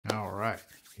right,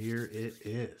 here it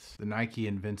is, the Nike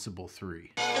Invincible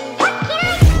 3.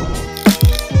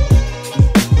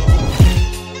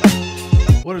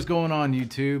 What is going on,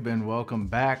 YouTube, and welcome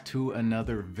back to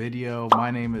another video.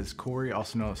 My name is Corey,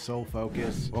 also known as Soul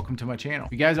Focus. Welcome to my channel.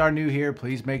 If you guys are new here,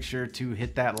 please make sure to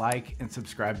hit that like and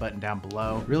subscribe button down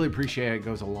below. Really appreciate it. It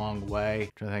goes a long way. I'm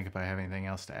trying to think if I have anything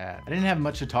else to add. I didn't have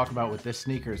much to talk about with this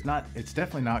sneaker. It's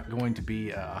definitely not going to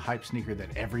be a hype sneaker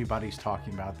that everybody's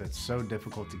talking about that's so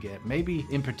difficult to get. Maybe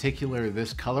in particular,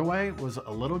 this colorway was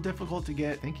a little difficult to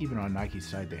get. I think even on Nike's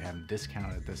side, they have them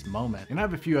discounted at this moment. And I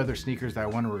have a few other sneakers that I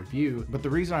want to review, but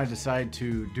the reason I decided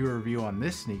to do a review on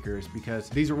this sneaker is because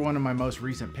these are one of my most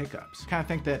recent pickups. I kind of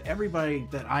think that everybody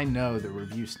that I know that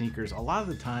reviews sneakers, a lot of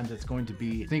the times it's going to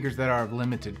be sneakers that are of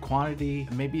limited quantity,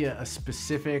 maybe a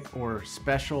specific or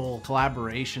special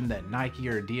collaboration that Nike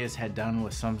or Adidas had done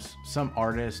with some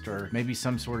artist or maybe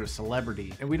some sort of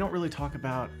celebrity. And we don't really talk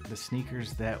about the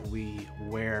sneakers that we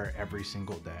wear every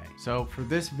single day. So for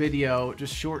this video,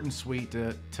 just short and sweet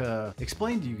to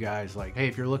explain to you guys, like, hey,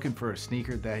 if you're looking for a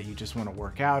sneaker that you just want to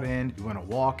work out in, you want to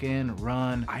walk in,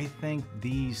 run, I think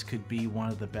these could be one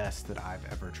of the best that I've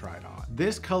ever tried on.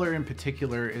 This color in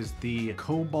particular is the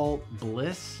Cobalt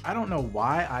Bliss. I don't know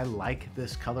why I like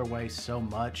this colorway so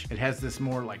much. It has this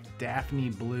more like Daphne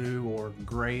blue or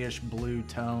grayish blue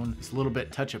tone. It's a little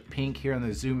bit touch of pink here on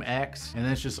the Zoom X, and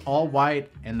then it's just all white,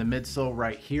 and the midsole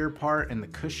right here part and the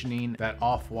cushioning, that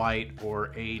off-white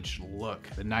or aged look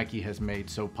that Nike has made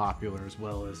so popular, as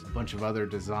well as a bunch of other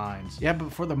designs. Yeah,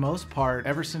 but for the most part,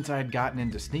 ever since I had gotten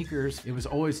into sneakers, it was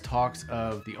always talks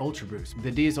of the Ultra Boost.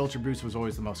 The Adidas Ultra Boost was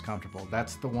always the most comfortable.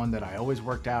 That's the one that I always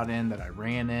worked out in, that I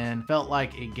ran in. Felt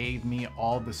like it gave me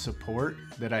all the support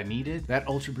that I needed. That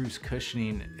Ultra Boost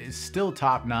cushioning is still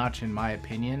top notch in my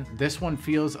opinion. This one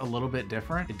feels a little bit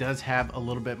different. It does have a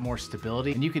little bit more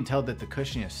stability, and you can tell that the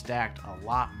cushioning is stacked a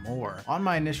lot more. On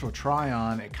my initial try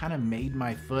on, it kind of made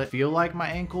my foot feel like my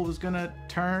ankle was gonna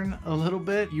turn a little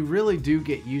bit. You really do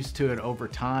get used to it over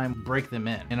time, break them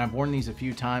in. And I've worn these a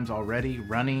few times already,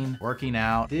 running, working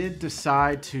out. Did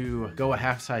decide to go a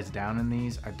half size down in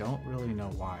these. I don't really know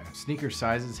why. Sneaker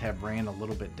sizes have ran a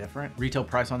little bit different. Retail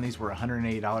price on these were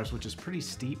 $180, which is pretty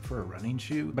steep for a running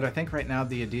shoe. But I think right now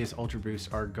the Adidas Ultra Boosts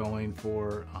are going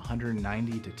for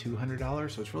 $190 to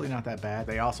 $200, so it's really not that bad.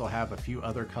 They also have a few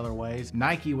other colorways.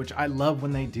 Nike, which I love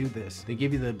when they do this, they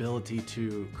give you the ability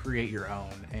to create your own.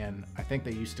 And I think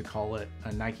they used to call it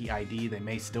a Nike ID. They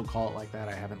may still call it like that.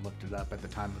 I haven't looked it up at the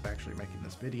time of actually making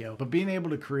this video, but being able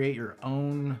to create your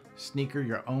own sneaker,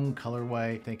 your own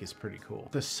colorway, I think is pretty cool.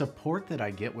 The support that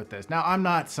I get with this, now I'm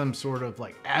not some sort of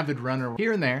like avid runner.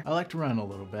 Here and there, I like to run a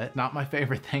little bit. Not my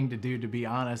favorite thing to do, to be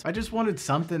honest. I just wanted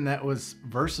something that was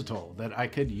versatile, that I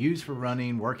could use for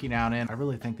running, working out in. I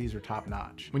really think these are top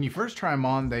notch. When you first try them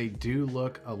on, they do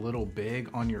look a little big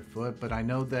on your foot, but I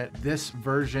know that this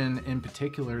version in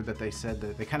particular, that they said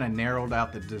that they kind of narrowed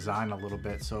out the design a little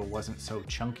bit so it wasn't so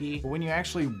chunky. But when you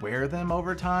actually wear them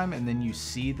over time and then you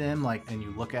see them, like, and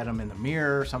you look at them in the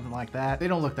mirror or something like that, they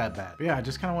don't look that bad. But yeah, I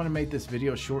just kind of want to make this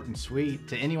video short and sweet.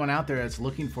 To anyone out there that's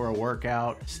looking for a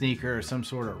workout sneaker or some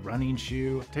sort of running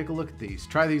shoe, take a look at these.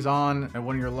 Try these on at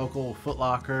one of your local Foot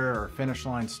Locker or Finish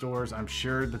Line stores. I'm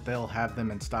sure that they'll have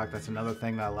them in stock. That's another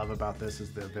thing that I love about this,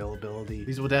 is the availability.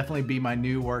 These will definitely be my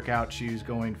new workout shoes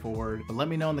going forward. But let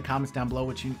me know in the comments down below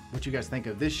what you guys think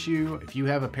of this shoe. If you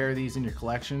have a pair of these in your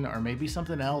collection, or maybe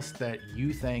something else that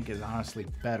you think is honestly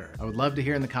better, I would love to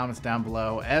hear in the comments down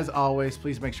below. As always,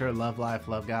 please make sure to love life,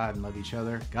 love God, and love each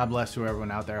other. God bless to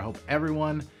everyone out there. I hope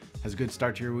everyone has a good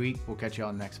start to your week. We'll catch you all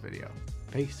in the next video.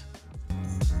 Peace.